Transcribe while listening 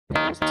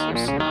It's too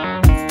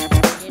small.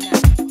 You know,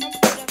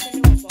 crumple it up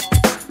into a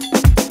ball.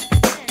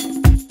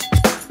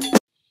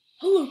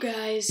 Hello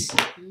guys,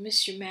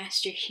 Mr.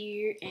 Master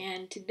here,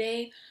 and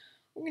today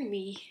we're gonna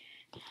be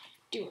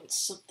doing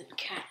something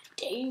kind of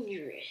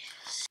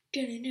dangerous.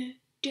 Alright,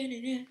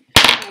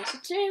 so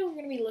today we're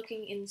gonna be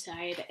looking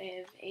inside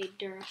of a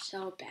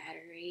Duracell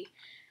battery.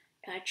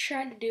 I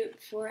tried to do it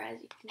before,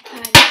 as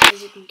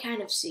you can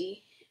kind of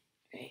see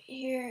right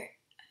here.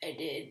 I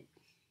did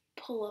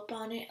pull up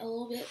on it a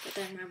little bit, but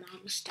then my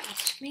mom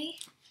stopped me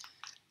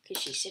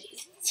because she said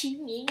it's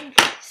too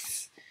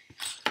dangerous.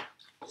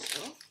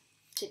 So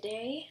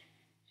today,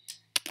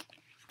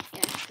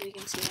 yeah, as you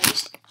can see, I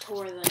just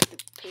tore the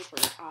paper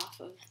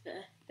off of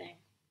the thing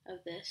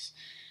of this.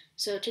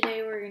 So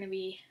today we're going to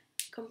be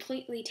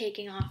completely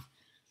taking off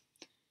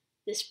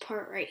this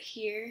part right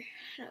here.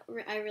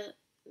 I really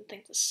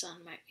think the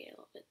sun might be a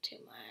little bit too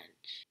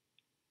much.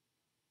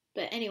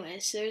 But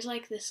anyways, there's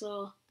like this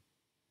little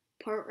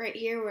part right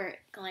here where it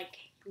like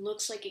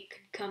looks like it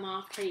could come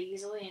off pretty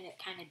easily, and it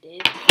kind of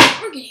did.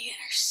 We're gonna get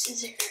our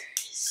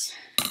scissors.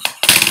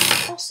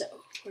 Also,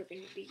 we're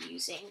gonna be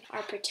using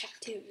our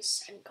protective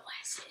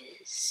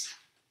sunglasses.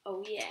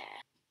 Oh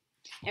yeah.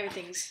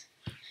 Everything's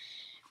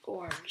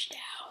orange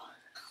now.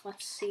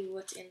 Let's see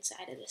what's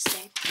inside of this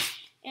thing.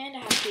 And I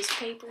have a piece of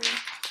paper,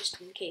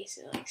 just in case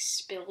it like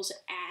spills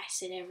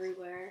acid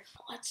everywhere.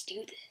 Let's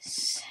do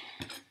this.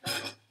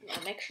 Now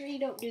make sure you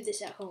don't do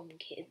this at home,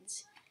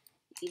 kids.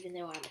 Even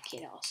though I'm a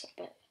kid also,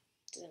 but it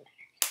doesn't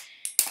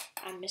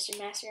matter. I'm Mr.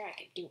 Master, I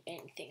can do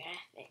anything I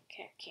think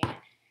I can.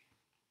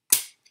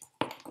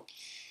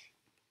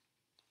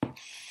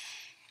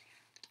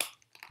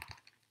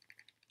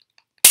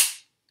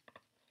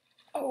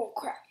 Oh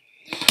crap.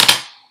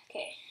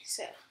 Okay,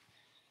 so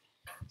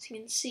as you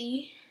can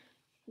see,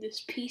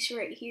 this piece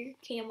right here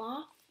came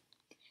off.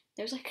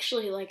 There's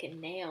actually like a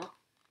nail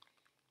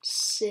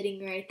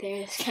sitting right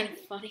there. It's kind of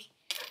funny.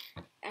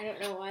 I don't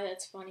know why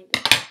that's funny,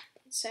 but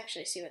let's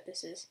actually see what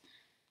this is.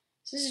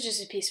 So this is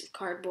just a piece of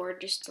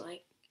cardboard, just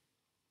like,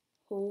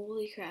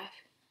 holy crap.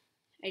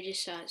 I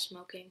just saw it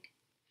smoking.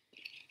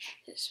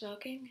 Is it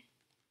smoking?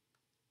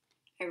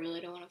 I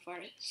really don't want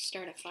to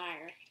start a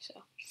fire,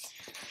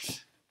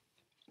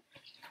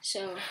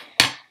 so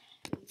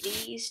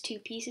these two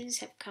pieces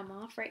have come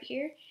off right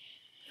here.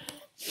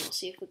 We'll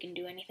see if we can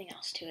do anything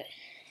else to it.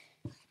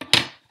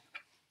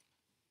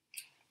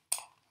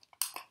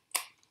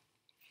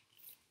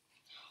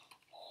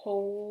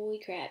 Holy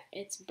crap,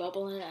 it's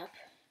bubbling up.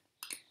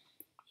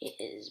 It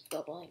is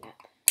bubbling up.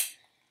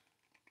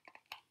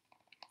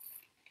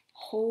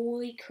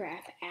 Holy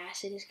crap,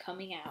 acid is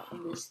coming out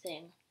of this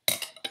thing.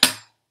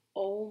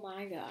 Oh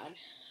my god.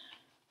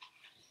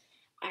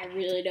 I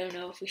really don't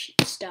know if we should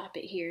stop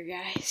it here,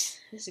 guys.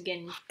 This is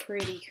getting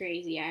pretty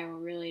crazy. I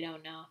really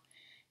don't know.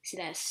 See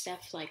that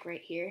stuff like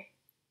right here?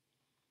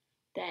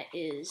 That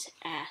is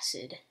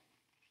acid.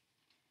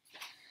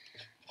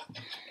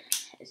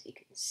 As you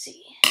can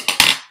see.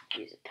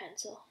 Use a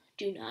pencil.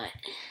 Do not.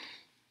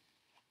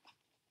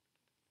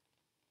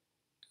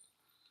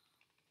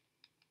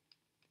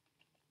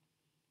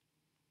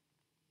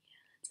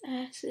 Yeah,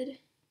 that's acid.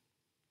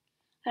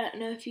 I don't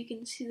know if you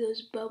can see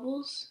those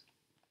bubbles.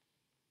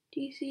 Do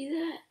you see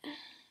that?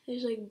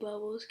 There's like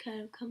bubbles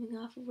kind of coming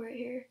off of right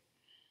here.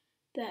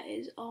 That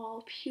is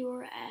all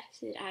pure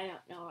acid. I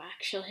don't know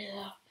actually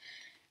though.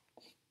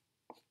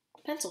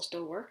 Pencil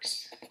still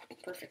works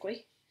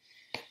perfectly.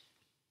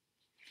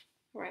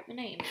 Write my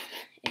name.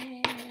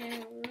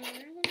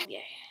 Yeah,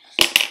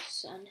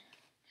 son.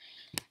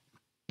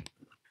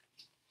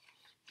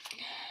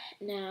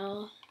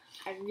 Now,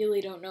 I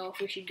really don't know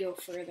if we should go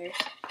further.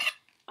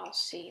 I'll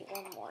see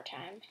one more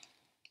time.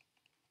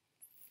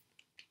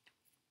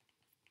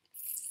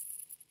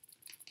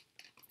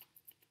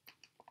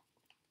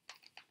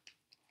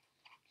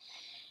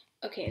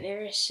 Okay,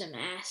 there is some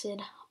acid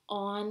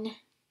on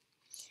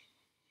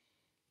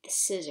the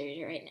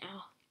scissors right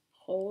now.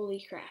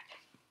 Holy crap.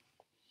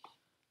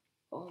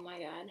 Oh my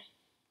god.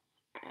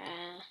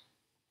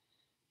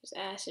 There's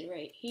acid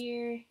right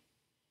here.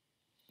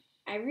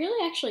 I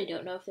really actually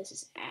don't know if this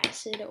is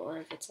acid or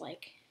if it's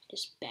like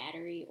just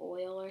battery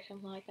oil or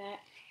something like that.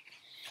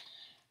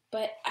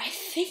 But I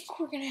think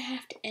we're gonna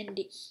have to end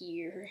it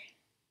here.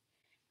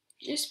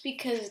 Just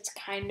because it's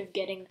kind of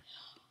getting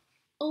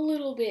a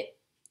little bit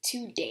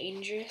too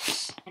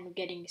dangerous. I'm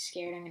getting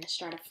scared I'm gonna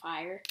start a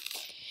fire.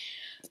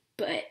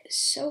 But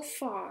so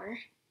far,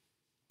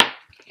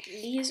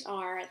 these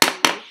are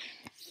the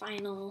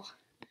final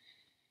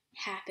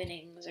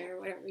happenings, or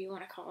whatever you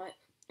want to call it.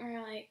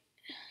 Or like,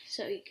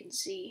 so you can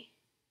see,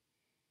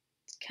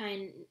 it's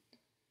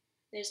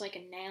there's like a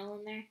nail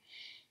in there.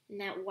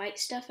 And that white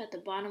stuff at the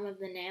bottom of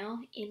the nail,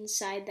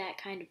 inside that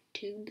kind of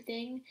tube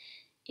thing,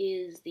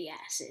 is the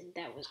acid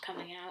that was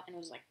coming out and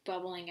was like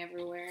bubbling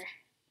everywhere.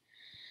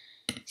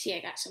 See,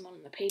 I got some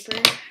on the paper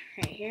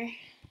right here.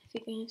 If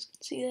you can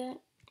see that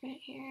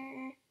right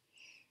here,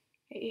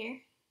 right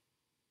here.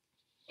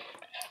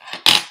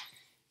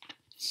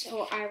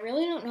 So I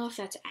really don't know if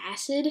that's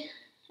acid.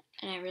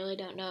 and I really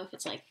don't know if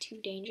it's like too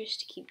dangerous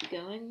to keep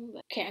going.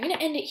 But okay, I'm gonna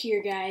end it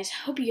here, guys.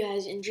 Hope you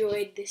guys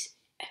enjoyed this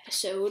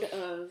episode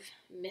of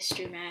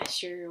Mr.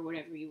 Master, or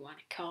whatever you want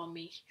to call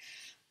me.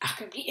 I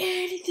can be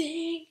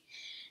anything.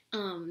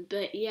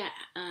 But yeah,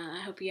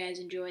 I hope you guys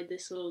enjoyed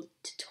this little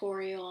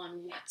tutorial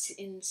on what's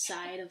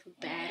inside of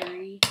a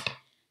battery.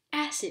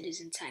 Acid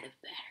is inside of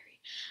a battery.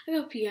 I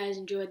hope you guys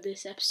enjoyed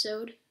this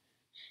episode.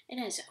 And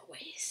as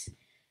always,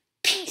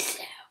 peace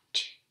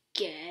out,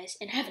 guys,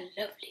 and have a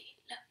lovely